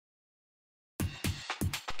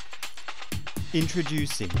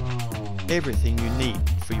Introducing everything you need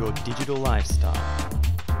for your digital lifestyle.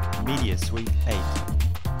 MediaSuite 8.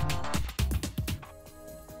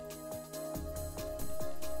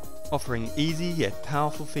 Offering easy yet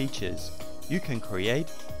powerful features, you can create,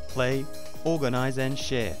 play, organize and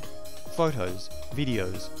share photos,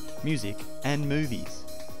 videos, music and movies.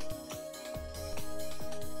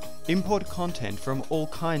 Import content from all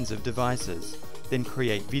kinds of devices, then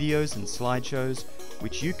create videos and slideshows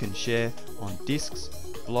which you can share on discs,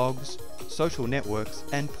 blogs, social networks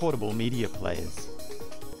and portable media players.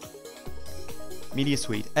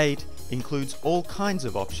 MediaSuite 8 includes all kinds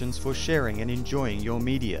of options for sharing and enjoying your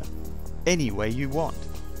media, any way you want.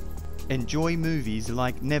 Enjoy movies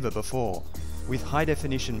like never before, with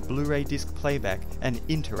high-definition Blu-ray disc playback and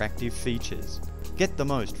interactive features. Get the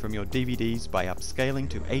most from your DVDs by upscaling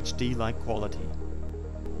to HD-like quality.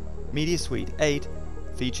 MediaSuite 8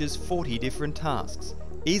 features 40 different tasks,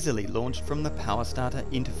 easily launched from the PowerStarter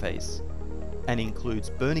interface, and includes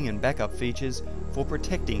burning and backup features for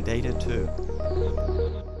protecting data too.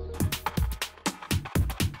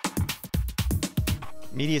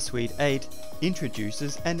 MediaSuite 8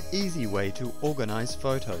 introduces an easy way to organize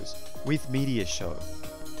photos with MediaShow.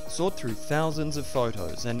 Sort through thousands of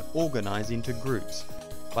photos and organize into groups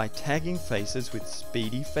by tagging faces with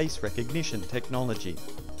speedy face recognition technology.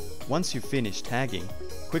 Once you've finished tagging,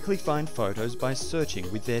 quickly find photos by searching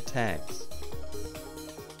with their tags.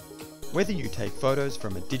 Whether you take photos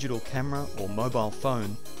from a digital camera or mobile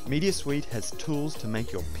phone, MediaSuite has tools to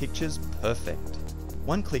make your pictures perfect.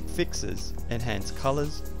 One-click fixes enhance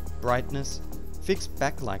colors, brightness, fix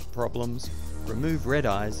backlight problems, remove red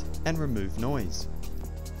eyes, and remove noise.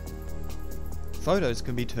 Photos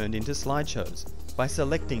can be turned into slideshows by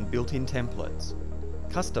selecting built-in templates.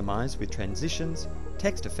 Customize with transitions,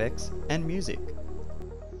 text effects, and music.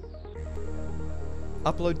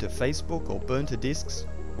 Upload to Facebook or burn to discs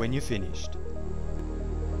when you're finished.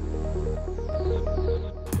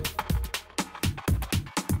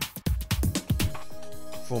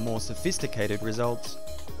 For more sophisticated results,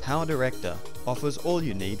 PowerDirector offers all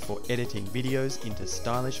you need for editing videos into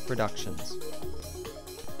stylish productions.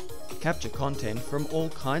 Capture content from all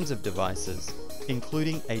kinds of devices,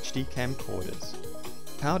 including HD camcorders.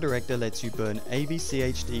 PowerDirector lets you burn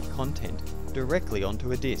AVC HD content directly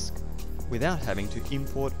onto a disc, without having to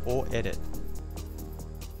import or edit.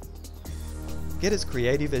 Get as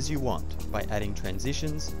creative as you want by adding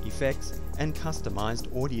transitions, effects, and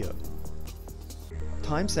customized audio.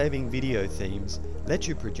 Time-saving video themes let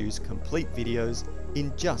you produce complete videos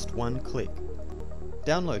in just one click.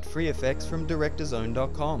 Download free effects from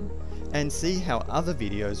directorzone.com and see how other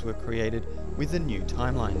videos were created with the new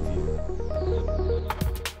timeline view.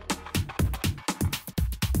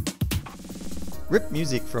 Rip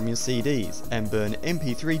music from your CDs and burn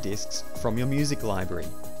MP3 discs from your music library.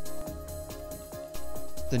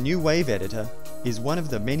 The new Wave Editor is one of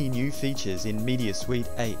the many new features in MediaSuite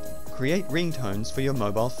 8. Create ringtones for your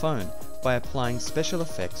mobile phone by applying special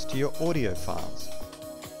effects to your audio files.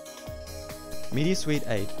 MediaSuite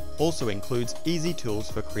 8 also includes easy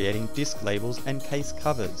tools for creating disc labels and case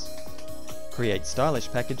covers. Create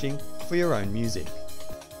stylish packaging for your own music.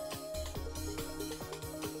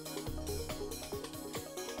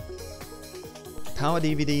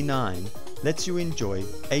 PowerDVD 9 lets you enjoy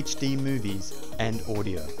HD movies and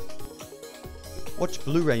audio. Watch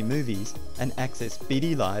Blu-ray movies and access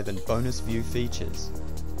BD Live and bonus view features.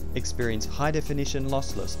 Experience high-definition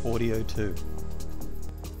lossless audio too.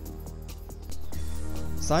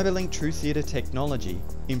 CyberLink True Theatre technology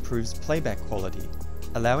improves playback quality,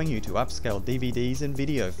 allowing you to upscale DVDs and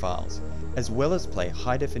video files, as well as play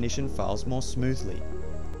high-definition files more smoothly.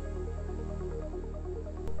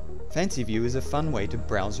 FancyView is a fun way to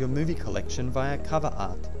browse your movie collection via cover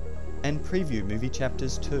art, and preview movie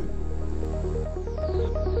chapters too.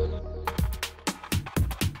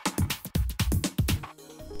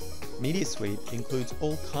 MediaSuite includes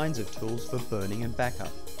all kinds of tools for burning and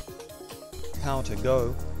backup.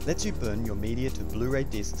 Power2Go lets you burn your media to Blu-ray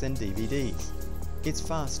discs and DVDs. It's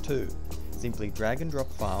fast too. Simply drag and drop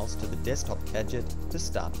files to the desktop gadget to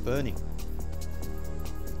start burning.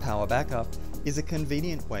 Power Backup is a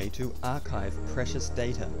convenient way to archive precious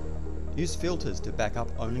data. Use filters to back up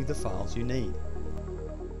only the files you need.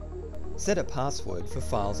 Set a password for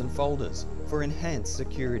files and folders for enhanced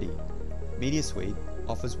security. MediaSuite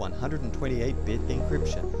offers 128-bit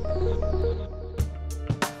encryption.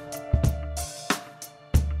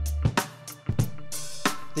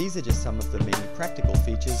 These are just some of the many practical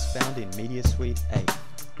features found in MediaSuite 8.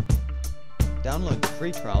 Download the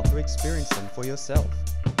free trial to experience them for yourself.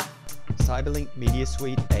 CyberLink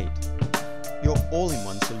MediaSuite 8. your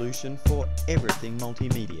all-in-one solution for everything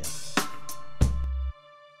multimedia.